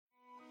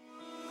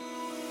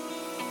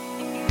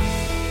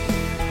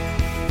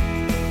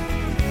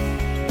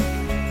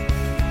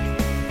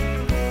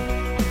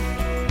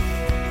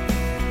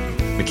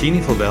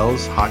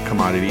McKinney-Flavel's Hot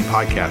Commodity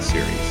Podcast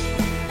Series,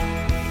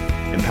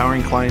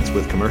 empowering clients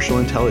with commercial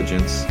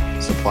intelligence,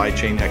 supply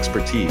chain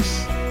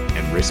expertise,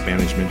 and risk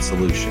management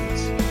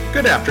solutions.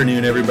 Good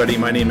afternoon, everybody.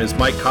 My name is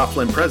Mike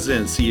Coughlin,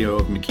 President and CEO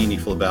of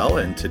McKinney-Flavel,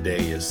 and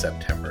today is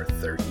September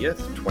 30th,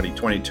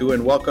 2022,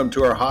 and welcome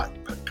to our Hot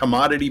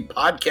Commodity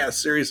Podcast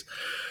Series.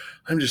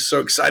 I'm just so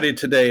excited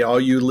today, all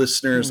you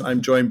listeners.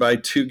 I'm joined by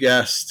two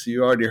guests.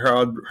 You already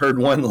heard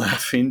one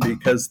laughing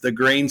because the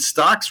grain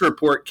stocks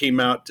report came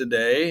out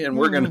today, and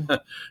we're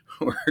gonna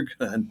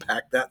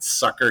unpack that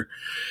sucker.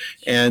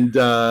 And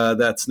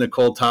that's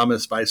Nicole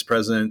Thomas, Vice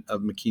President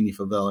of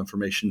McKinney-Flavel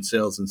Information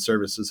Sales and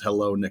Services.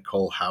 Hello,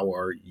 Nicole. How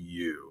are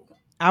you?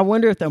 I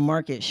wonder if the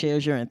market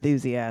shares your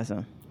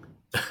enthusiasm.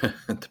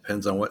 It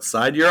depends on what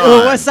side you're on.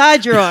 Oh, what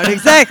side you're on.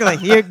 Exactly.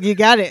 You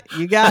got it.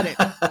 You got it.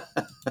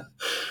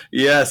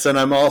 Yes, and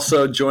I'm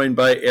also joined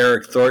by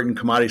Eric Thornton,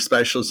 Commodity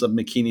Specialist of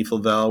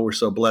McKinney-Flavel. We're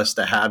so blessed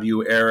to have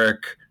you,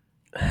 Eric.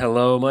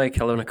 Hello, Mike.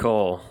 Hello,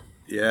 Nicole.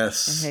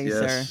 Yes. Hey, yes.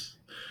 sir.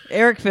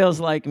 Eric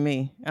feels like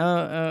me.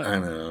 I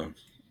know.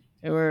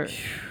 We're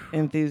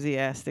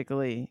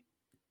enthusiastically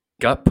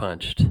Gut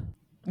punched.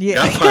 Yeah,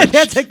 Gut punched.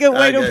 that's a good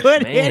way to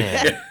put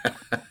Man. it.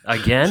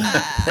 Again?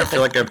 I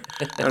feel like I'm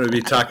going to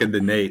be talking to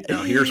Nate.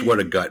 Now, here's what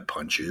a gut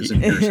punch is,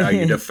 and here's how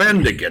you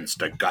defend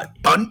against a gut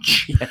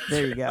punch.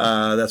 There you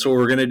go. That's what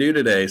we're going to do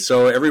today.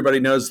 So everybody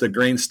knows the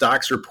grain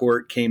stocks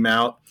report came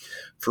out.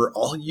 For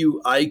all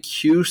you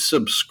IQ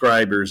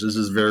subscribers, this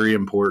is very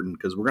important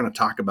because we're going to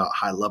talk about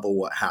high level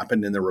what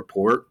happened in the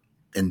report.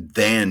 And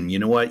then, you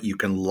know what? You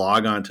can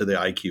log on to the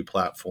IQ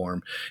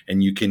platform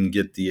and you can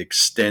get the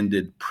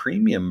extended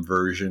premium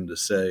version to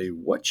say,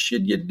 what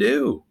should you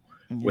do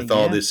with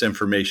all this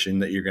information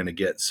that you're going to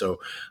get? So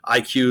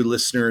IQ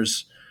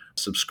listeners,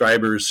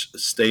 subscribers,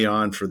 stay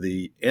on for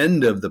the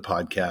end of the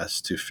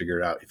podcast to figure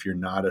it out. If you're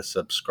not a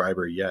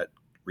subscriber yet,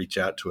 reach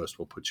out to us.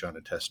 We'll put you on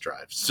a test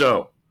drive.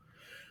 So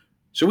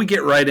should we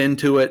get right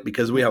into it?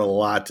 Because we have a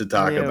lot to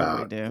talk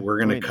about. We're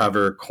going to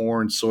cover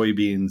corn,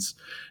 soybeans,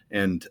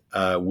 and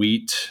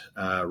wheat.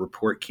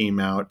 Report came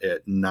out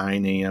at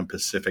 9 a.m.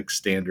 Pacific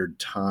Standard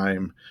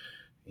Time,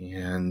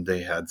 and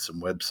they had some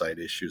website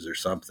issues or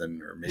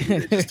something, or maybe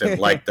they just didn't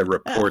like the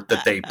report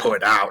that they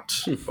put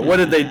out. But what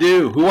did they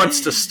do? Who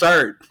wants to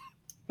start?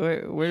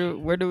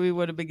 Where do we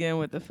want to begin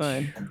with the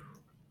fun?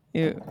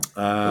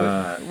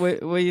 What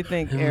do you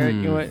think,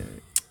 Eric?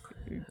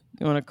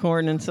 You want a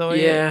corn and soy?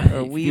 Yeah,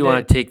 or if you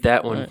want to take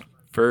that one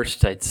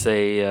first, I'd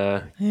say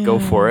go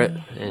for it.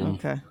 And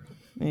okay.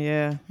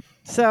 Yeah.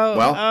 So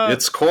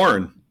it's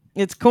corn.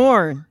 It's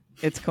corn.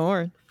 It's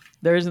corn.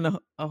 There isn't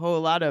a whole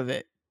lot of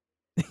it.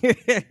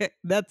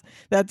 That's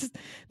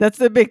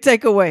the big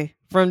takeaway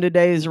from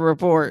today's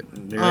report.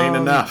 There ain't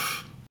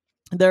enough.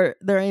 There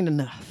ain't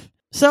enough.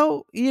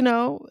 So,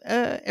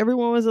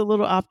 everyone was a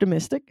little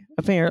optimistic,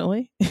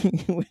 apparently,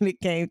 when it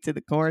came to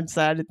the corn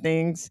side of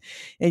things.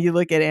 And you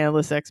look at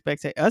analyst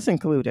expectations, us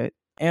included,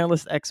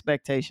 analyst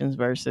expectations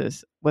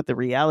versus what the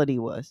reality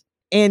was.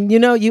 And,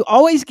 you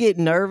always get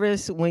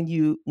nervous when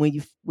you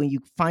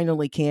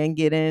finally can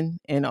get in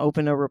and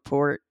open a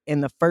report.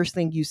 And the first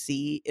thing you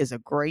see is a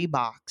gray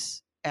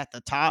box at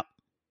the top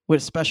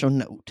with a special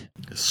note.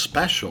 A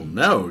special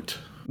note?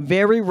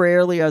 Very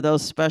rarely are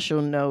those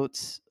special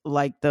notes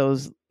like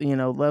those,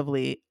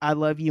 lovely "I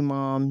love you,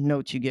 Mom"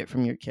 notes you get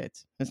from your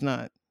kids. It's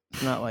not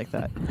like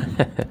that.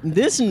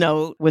 This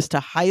note was to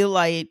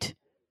highlight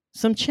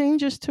some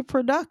changes to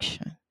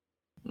production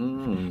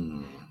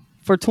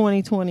for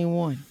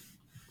 2021.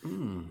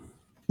 No,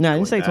 I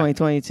didn't say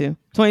 2022.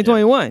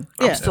 2021.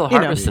 Yeah. I'm still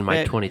harvesting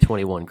my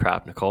 2021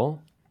 crop,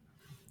 Nicole.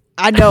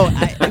 I know.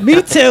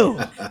 Me too.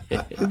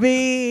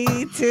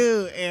 Me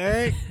too,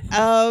 Eric.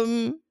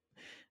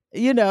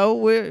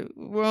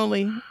 We're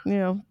only,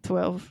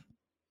 12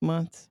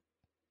 months,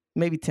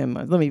 maybe 10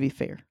 months. Let me be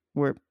fair.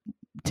 We're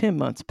 10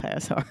 months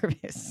past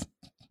harvest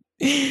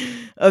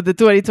of the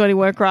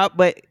 2021 crop.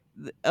 But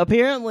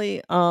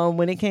apparently,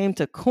 when it came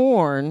to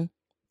corn,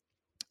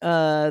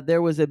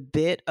 there was a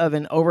bit of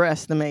an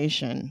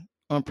overestimation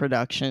on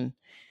production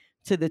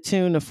to the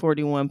tune of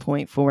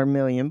 41.4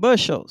 million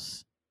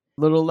bushels.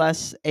 A little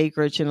less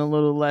acreage and a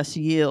little less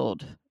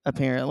yield,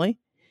 apparently.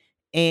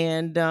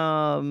 And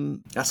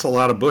that's a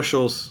lot of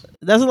bushels.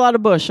 That's a lot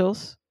of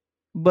bushels,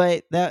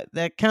 but that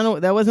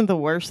wasn't the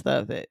worst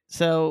of it.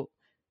 So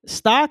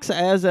stocks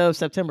as of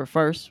September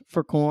 1st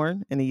for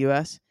corn in the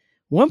U.S.,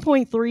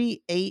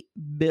 1.38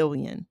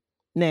 billion.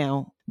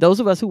 Now, those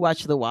of us who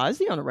watch the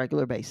WASDE on a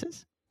regular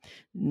basis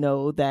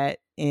know that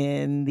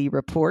in the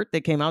report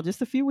that came out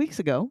just a few weeks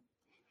ago,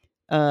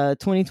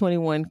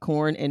 2021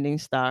 corn ending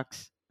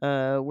stocks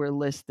were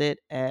listed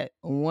at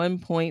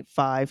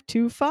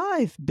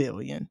 1.525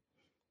 billion.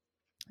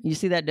 You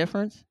see that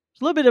difference?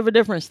 There's a little bit of a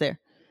difference there.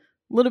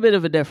 A little bit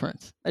of a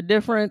difference. A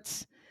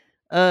difference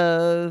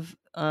of,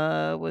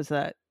 was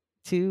that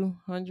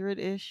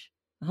 200-ish?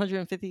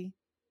 150?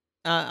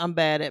 I'm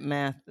bad at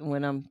math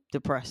when I'm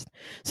depressed.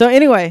 So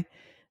anyway,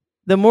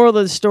 the moral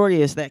of the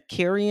story is that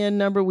carry-in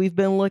number we've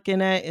been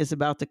looking at is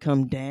about to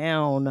come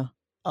down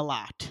a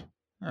lot.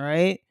 All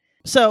right.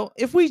 So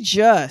if we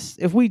just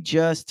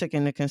took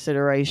into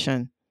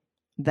consideration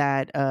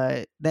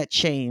that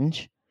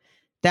change,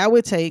 that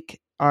would take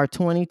our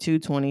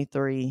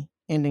 22-23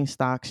 ending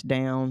stocks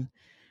down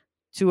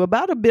to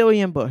about 1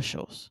 billion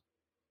bushels.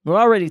 We're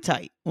already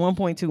tight,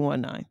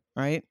 1.219,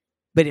 right?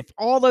 But if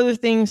all other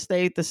things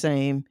stayed the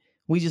same,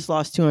 we just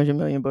lost 200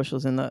 million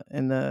bushels on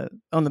the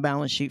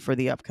balance sheet for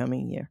the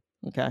upcoming year.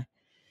 Okay.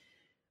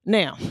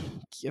 Now,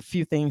 a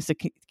few things to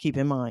keep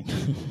in mind.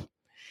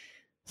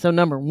 So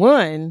number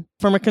one,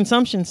 from a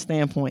consumption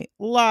standpoint,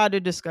 a lot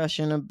of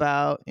discussion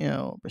about,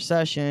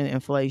 recession,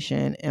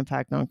 inflation,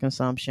 impact on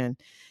consumption.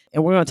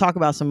 And we're going to talk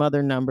about some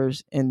other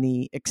numbers in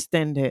the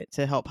extended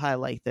to help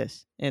highlight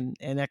this and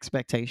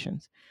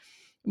expectations.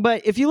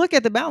 But if you look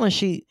at the balance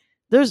sheet,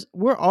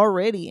 we're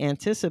already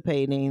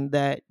anticipating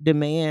that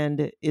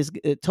demand is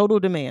total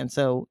demand.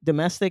 So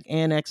domestic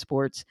and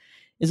exports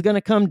is going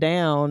to come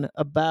down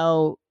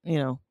about,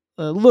 a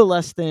little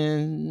less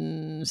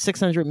than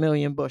 600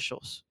 million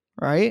bushels,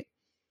 right?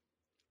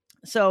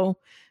 So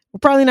we're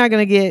probably not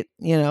going to get,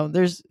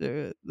 there's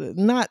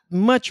not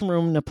much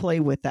room to play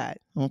with that.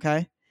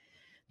 Okay.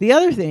 The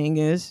other thing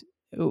is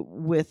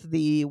with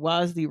the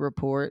WASDE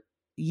report,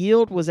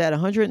 yield was at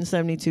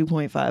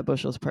 172.5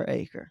 bushels per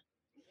acre.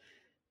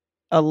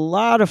 A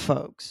lot of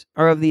folks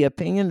are of the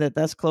opinion that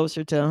that's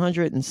closer to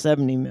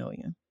 170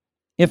 million,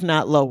 if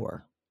not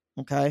lower.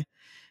 Okay.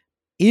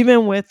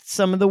 Even with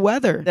some of the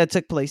weather that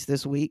took place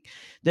this week,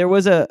 there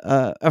was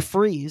a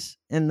freeze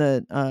in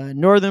the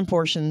northern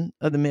portion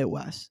of the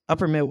Midwest,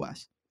 upper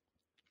Midwest.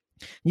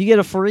 You get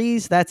a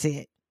freeze, that's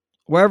it.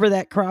 Wherever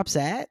that crop's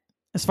at,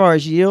 as far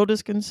as yield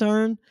is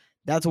concerned,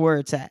 that's where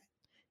it's at.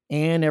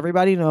 And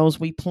everybody knows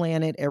we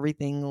planted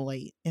everything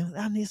late. And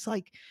I mean, it's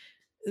like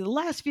the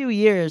last few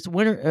years,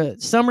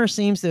 summer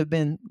seems to have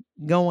been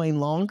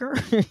going longer.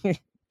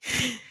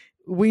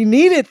 We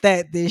needed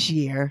that this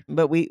year,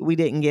 but we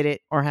didn't get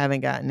it or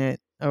haven't gotten it.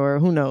 Or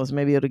who knows,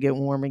 maybe it'll get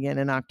warm again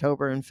in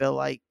October and feel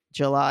like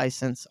July,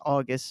 since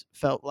August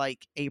felt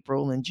like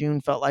April and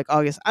June felt like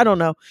August. I don't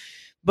know.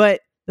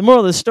 But the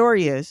moral of the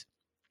story is,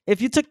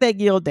 if you took that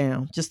yield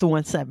down just to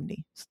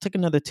 170, so took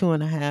another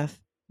 2.5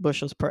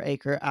 bushels per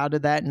acre out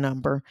of that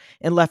number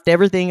and left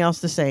everything else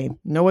the same,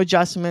 no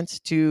adjustments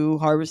to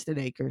harvested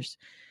acres,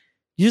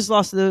 you just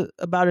lost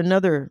about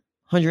another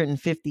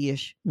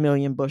 150-ish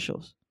million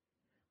bushels.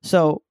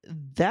 So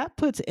that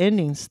puts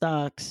ending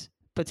stocks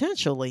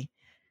potentially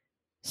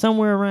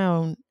somewhere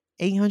around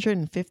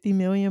 850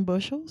 million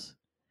bushels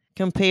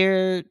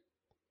compared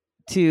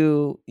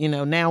to,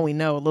 now we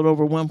know a little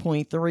over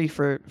 1.3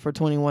 for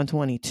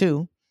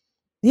 21-22.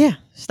 Yeah,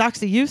 stocks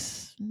to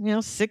use,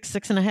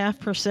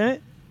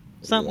 6.5%,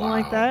 something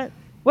like that.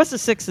 What's the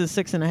 6 to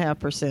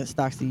 6.5%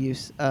 stocks to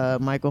use,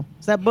 Michael?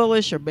 Is that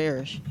bullish or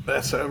bearish?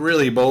 That's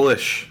really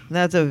bullish.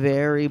 That's a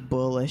very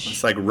bullish.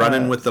 It's like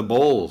running with the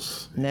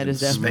bulls. That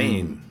is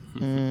Spain.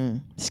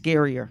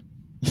 Scarier.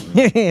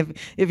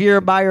 if you're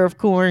a buyer of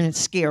corn,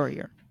 it's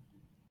scarier.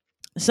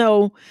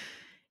 So,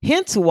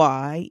 hence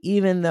why,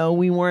 even though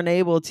we weren't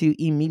able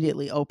to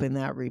immediately open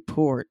that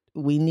report,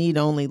 we need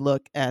only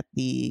look at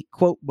the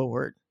quote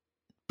board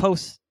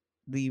post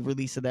the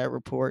release of that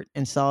report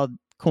and saw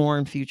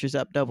corn futures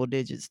up double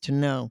digits to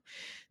know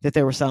that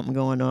there was something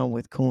going on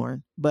with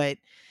corn. But,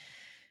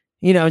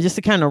 just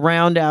to kind of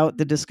round out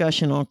the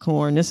discussion on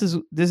corn, this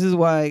is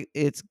why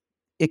it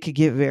could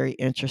get very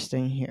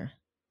interesting here.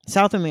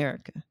 South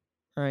America,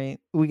 right?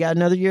 We got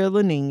another year of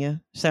La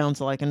Nina.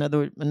 Sounds like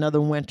another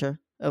winter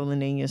of La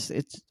Nina.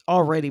 It's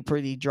already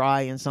pretty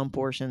dry in some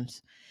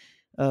portions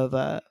of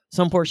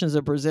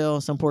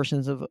Brazil, some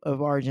portions of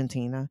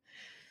Argentina.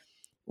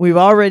 We've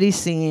already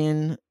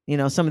seen,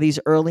 some of these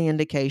early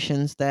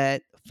indications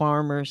that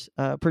farmers,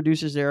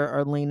 producers there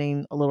are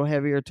leaning a little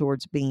heavier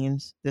towards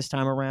beans this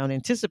time around,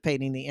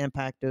 anticipating the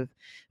impact of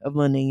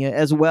La Nina,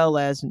 as well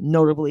as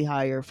notably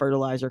higher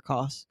fertilizer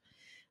costs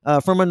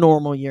from a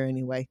normal year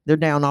anyway. They're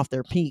down off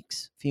their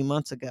peaks a few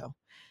months ago,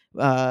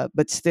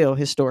 but still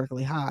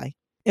historically high.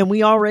 And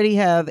we already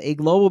have a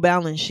global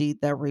balance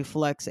sheet that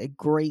reflects a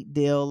great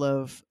deal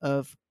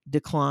of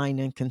decline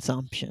in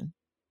consumption.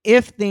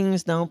 If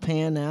things don't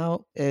pan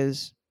out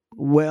as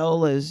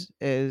well as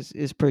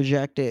is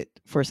projected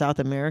for South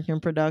American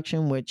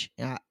production, which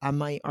I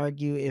might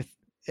argue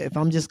if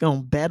I'm just going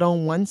to bet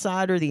on one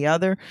side or the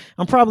other,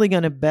 I'm probably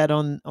going to bet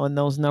on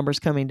those numbers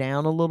coming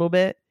down a little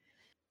bit.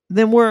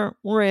 Then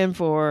we're in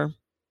for,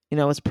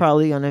 it's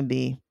probably going to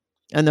be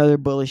another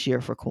bullish year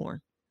for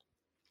corn.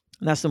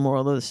 That's the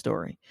moral of the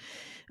story.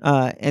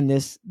 And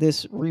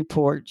this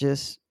report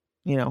just,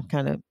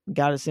 kind of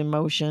got us in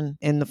motion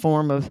in the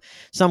form of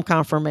some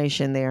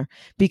confirmation there.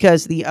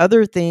 Because the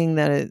other thing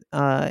that,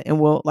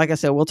 like I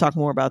said, we'll talk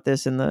more about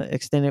this in the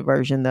extended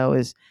version though,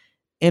 is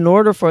in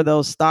order for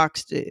those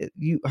stocks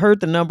you heard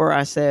the number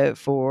I said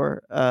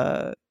for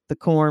the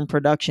corn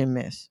production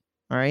miss,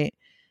 right?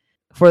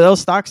 For those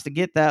stocks to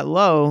get that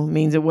low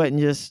means it wasn't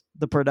just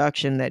the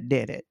production that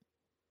did it.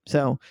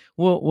 So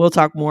we'll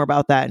talk more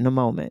about that in a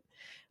moment.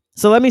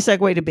 So let me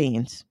segue to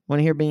beans. Want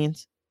to hear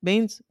beans?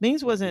 Beans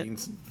wasn't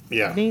Beans.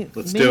 Yeah,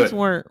 let's do beans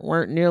it.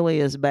 weren't nearly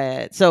as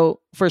bad.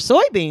 So for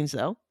soybeans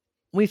though,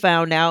 we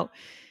found out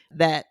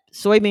that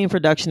soybean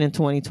production in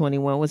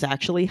 2021 was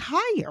actually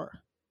higher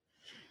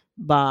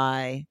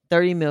by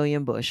 30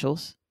 million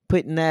bushels,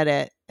 putting that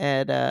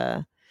at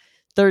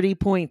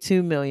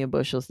 30.2 million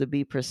bushels to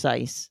be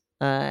precise,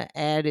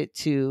 added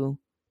to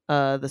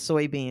the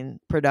soybean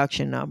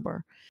production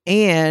number,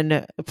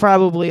 and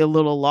probably a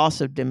little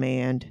loss of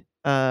demand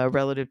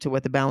relative to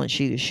what the balance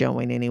sheet is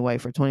showing anyway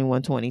for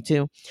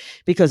 21-22,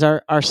 because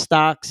our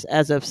stocks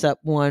as of SEP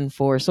 1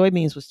 for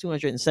soybeans was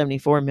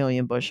 274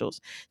 million bushels.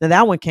 Now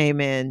that one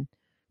came in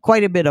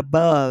quite a bit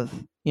above,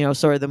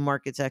 sort of the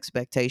market's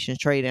expectations,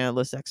 trade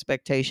analyst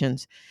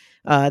expectations,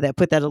 that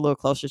put that a little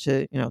closer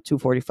to,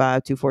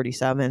 245,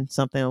 247,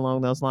 something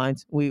along those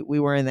lines. We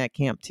were in that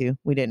camp too.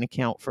 We didn't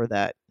account for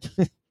that.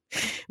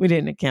 We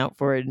didn't account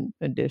for an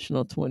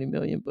additional 20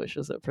 million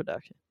bushels of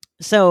production.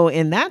 So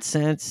in that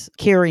sense,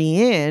 carry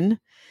in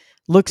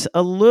looks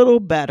a little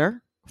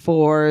better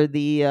for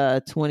the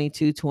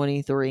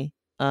 22-23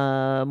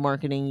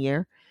 marketing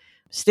year.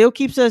 Still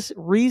keeps us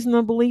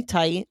reasonably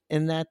tight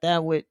in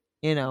that would,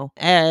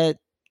 add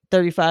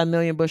 35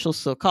 million bushels.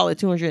 So call it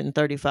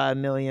 235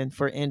 million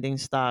for ending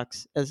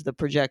stocks as the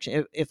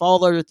projection. If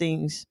all other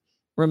things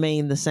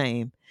remain the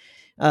same,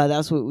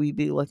 that's what we'd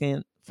be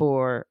looking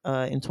for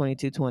in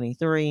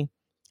 22-23,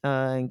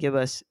 and give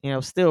us,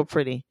 still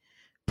pretty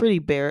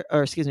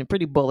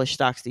bullish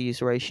stocks to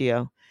use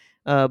ratio,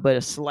 but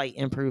a slight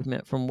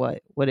improvement from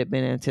what had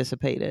been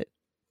anticipated.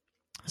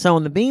 So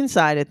on the bean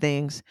side of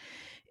things,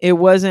 it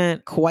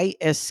wasn't quite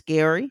as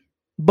scary,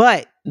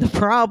 but the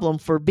problem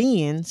for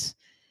beans,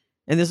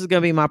 and this is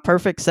going to be my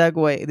perfect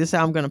segue. This is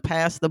how I'm going to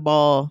pass the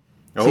ball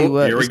to. Here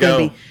we it's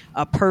going go. to be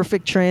a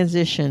perfect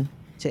transition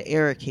to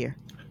Eric here.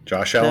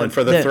 Josh Allen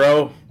for the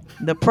throw.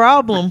 The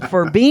problem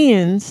for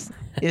beans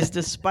is,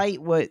 despite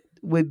what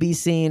would be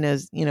seen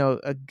as,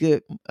 a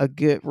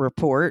good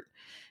report,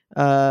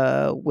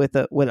 with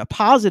a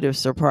positive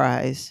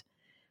surprise,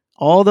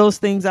 all those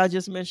things I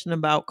just mentioned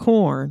about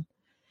corn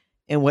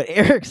and what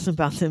Eric's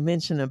about to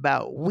mention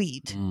about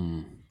wheat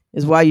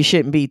is why you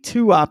shouldn't be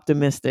too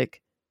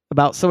optimistic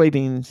about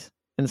soybeans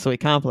and the soy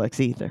complex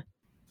either.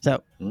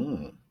 So,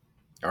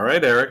 all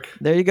right, Eric.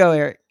 There you go,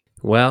 Eric.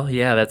 Well,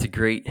 yeah, that's a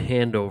great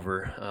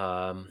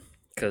handover.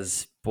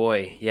 Because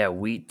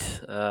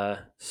wheat,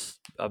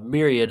 a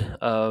myriad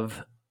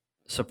of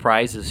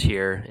surprises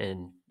here,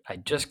 and I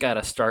just got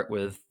to start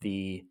with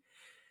the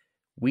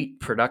wheat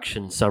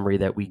production summary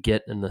that we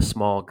get in the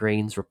small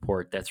grains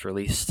report that's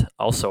released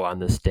also on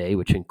this day,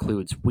 which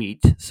includes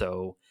wheat.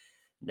 So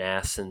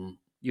NASS and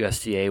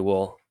USDA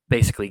will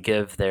basically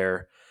give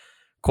their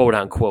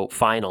quote-unquote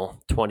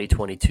final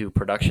 2022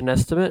 production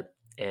estimate.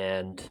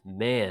 And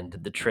man,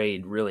 did the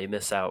trade really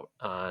miss out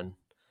on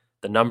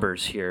the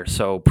numbers here.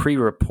 So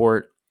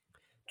pre-report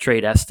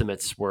trade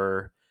estimates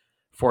were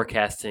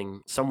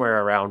forecasting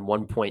somewhere around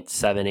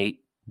 1.78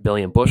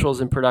 billion bushels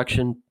in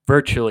production,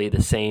 virtually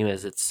the same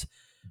as it's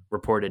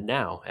reported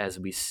now, as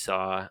we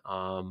saw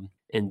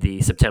in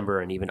the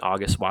September and even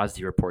August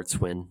WASDE reports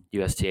when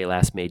USDA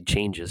last made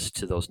changes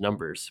to those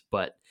numbers.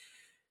 But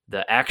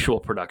the actual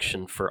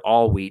production for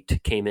all wheat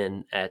came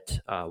in at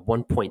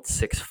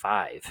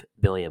 1.65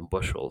 billion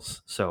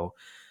bushels. So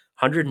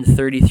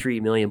 133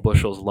 million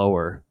bushels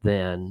lower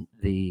than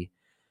the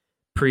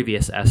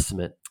previous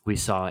estimate we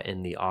saw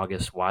in the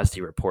August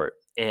WASDE report.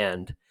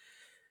 And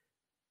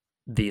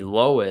the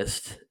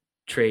lowest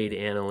trade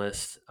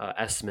analyst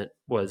estimate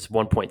was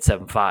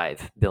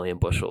 1.75 billion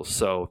bushels.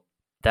 So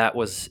that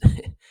was,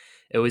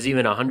 it was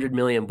even 100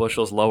 million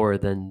bushels lower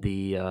than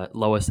the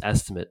lowest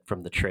estimate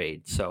from the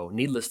trade. So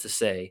needless to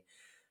say,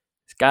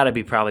 it's got to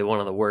be probably one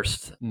of the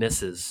worst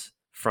misses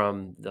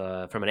from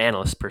an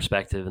analyst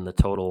perspective in the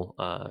total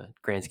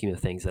grand scheme of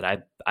things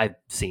that I've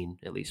seen,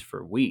 at least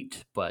for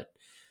wheat. But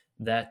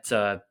that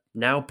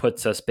now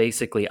puts us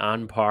basically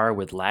on par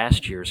with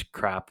last year's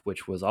crop,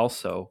 which was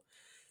also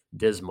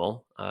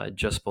dismal,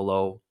 just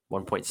below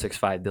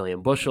 1.65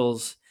 billion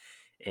bushels.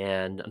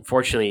 And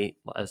unfortunately,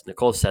 as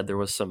Nicole said, there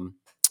was some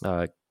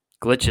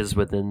glitches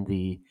within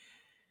the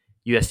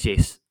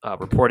USDA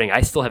reporting.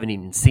 I still haven't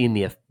even seen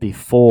the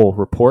full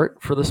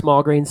report for the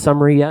small grain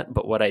summary yet,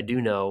 but what I do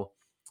know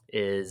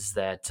is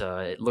that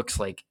it looks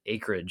like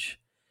acreage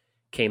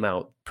came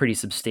out pretty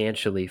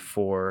substantially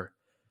for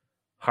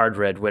hard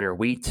red winter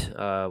wheat.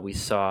 We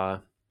saw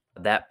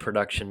that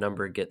production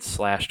number get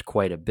slashed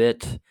quite a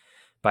bit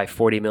by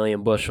 40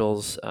 million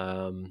bushels.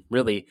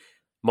 Really,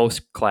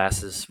 most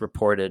classes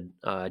reported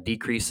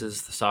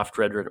decreases. The soft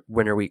red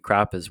winter wheat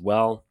crop as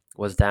well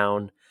was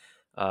down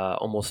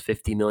almost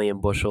 50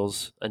 million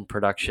bushels in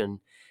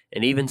production.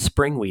 And even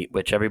spring wheat,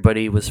 which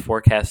everybody was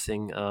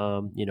forecasting,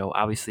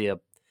 obviously a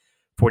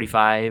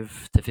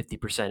 45 to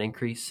 50%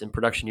 increase in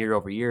production year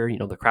over year.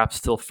 The crop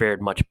still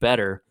fared much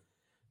better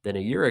than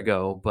a year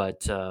ago,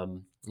 but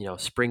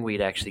spring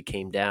wheat actually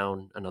came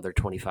down another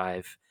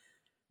 25,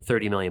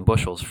 30 million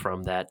bushels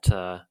from that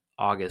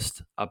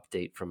August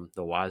update from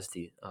the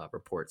WASDE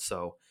report.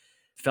 So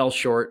fell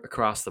short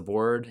across the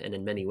board and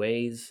in many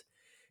ways.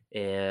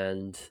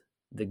 And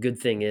the good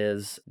thing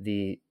is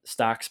the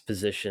stocks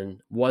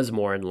position was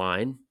more in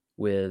line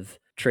with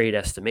trade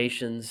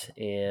estimations.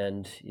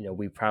 And,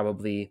 we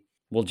probably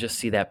will just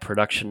see that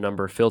production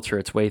number filter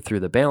its way through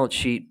the balance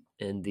sheet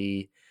in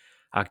the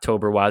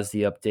October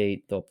WASDE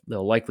update.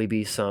 There'll likely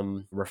be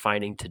some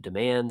refining to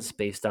demands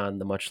based on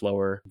the much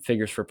lower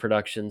figures for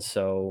production.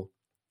 So,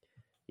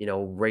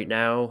 right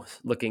now,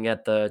 looking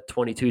at the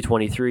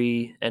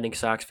 22-23 ending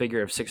stocks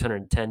figure of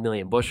 610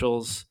 million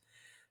bushels,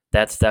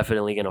 that's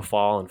definitely going to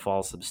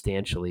fall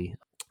substantially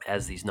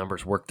as these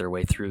numbers work their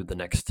way through the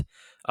next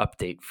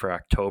update for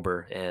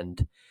October.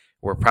 And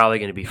we're probably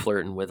going to be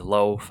flirting with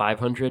low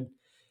 500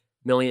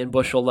 million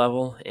bushel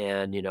level,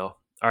 and,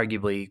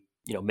 arguably,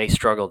 may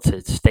struggle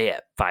to stay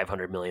at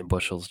 500 million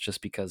bushels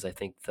just because I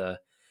think the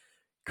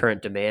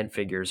current demand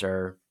figures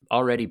are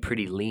already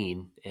pretty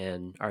lean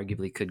and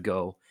arguably could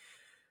go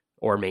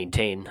or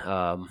maintain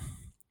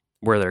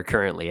where they're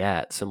currently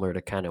at, similar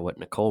to kind of what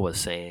Nicole was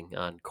saying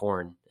on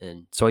corn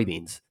and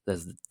soybeans.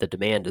 The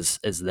demand is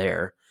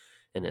there,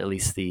 and at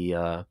least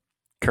the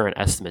current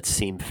estimates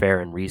seem fair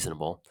and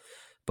reasonable.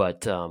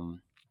 But,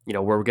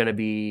 we're going to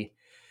be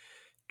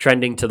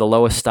trending to the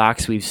lowest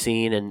stocks we've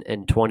seen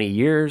in 20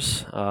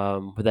 years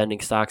with ending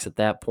stocks at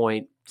that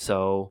point.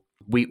 So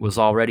wheat was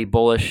already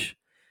bullish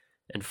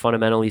and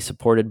fundamentally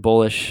supported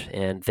bullish,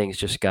 and things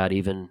just got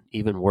even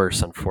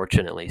worse,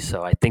 unfortunately.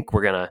 So I think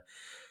we're going to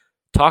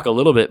talk a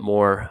little bit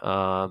more,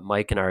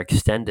 Mike, in our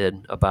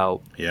extended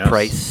about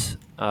price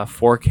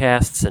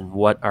forecasts and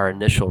what our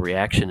initial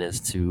reaction is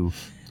to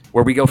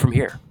where we go from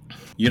here.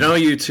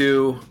 You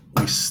two,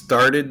 we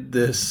started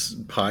this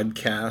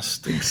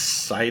podcast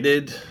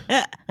excited.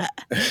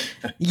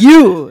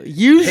 You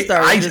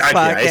started this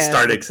podcast I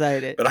started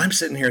excited. But I'm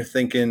sitting here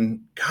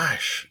thinking,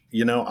 gosh,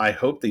 I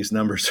hope these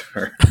numbers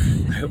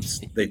I hope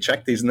they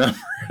check these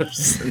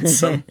numbers and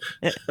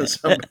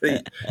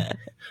somebody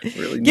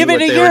really give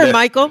it a year,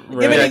 Michael.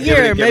 Give it a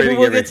year. Maybe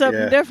we'll get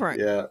something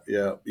different.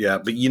 Yeah.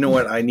 But you know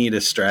what? I need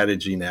a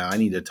strategy now. I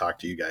need to talk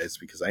to you guys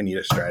because I need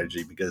a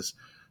strategy because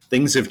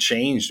things have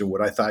changed and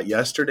what I thought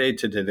yesterday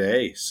to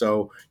today.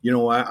 So, you know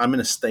what? I'm going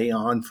to stay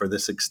on for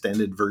this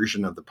extended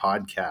version of the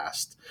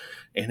podcast.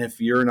 And if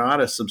you're not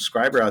a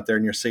subscriber out there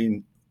and you're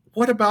saying,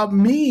 what about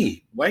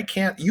me? Why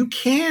can't you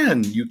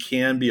can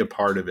be a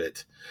part of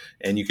it.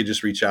 And you can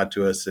just reach out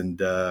to us and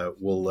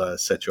we'll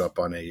set you up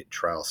on a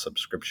trial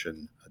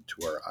subscription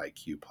to our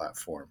IQ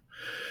platform.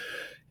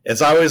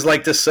 As I always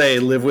like to say,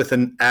 live with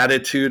an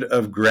attitude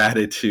of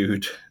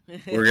gratitude.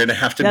 We're going to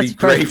have to be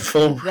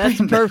grateful. That's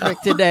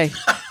perfect today.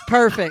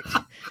 Perfect.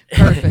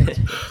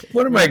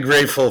 What am I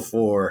grateful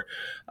for?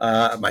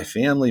 My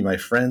family, my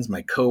friends,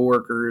 my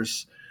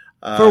coworkers.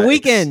 For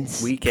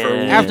weekends.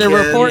 After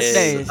report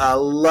days. I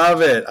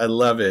love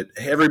it.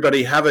 Hey,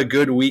 everybody, have a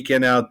good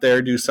weekend out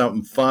there. Do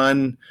something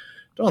fun.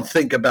 Don't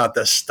think about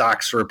the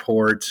stocks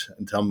report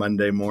until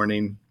Monday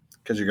morning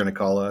because you're going to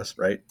call us,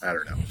 right? I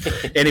don't know.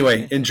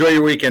 Anyway, enjoy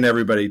your weekend,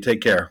 everybody.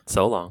 Take care.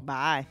 So long.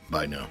 Bye.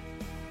 Bye now.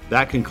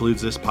 That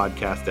concludes this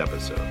podcast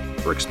episode.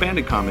 For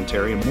expanded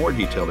commentary and more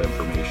detailed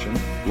information,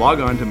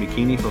 log on to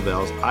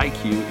McKinney-Favel's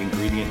IQ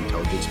Ingredient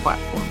Intelligence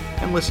platform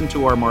and listen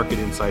to our Market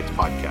Insights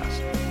podcast.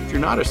 If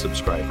you're not a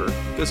subscriber,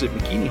 visit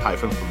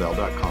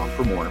McKinney-Favel.com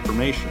for more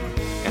information.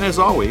 And as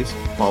always,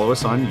 follow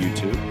us on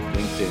YouTube,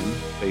 LinkedIn,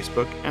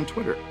 Facebook, and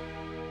Twitter.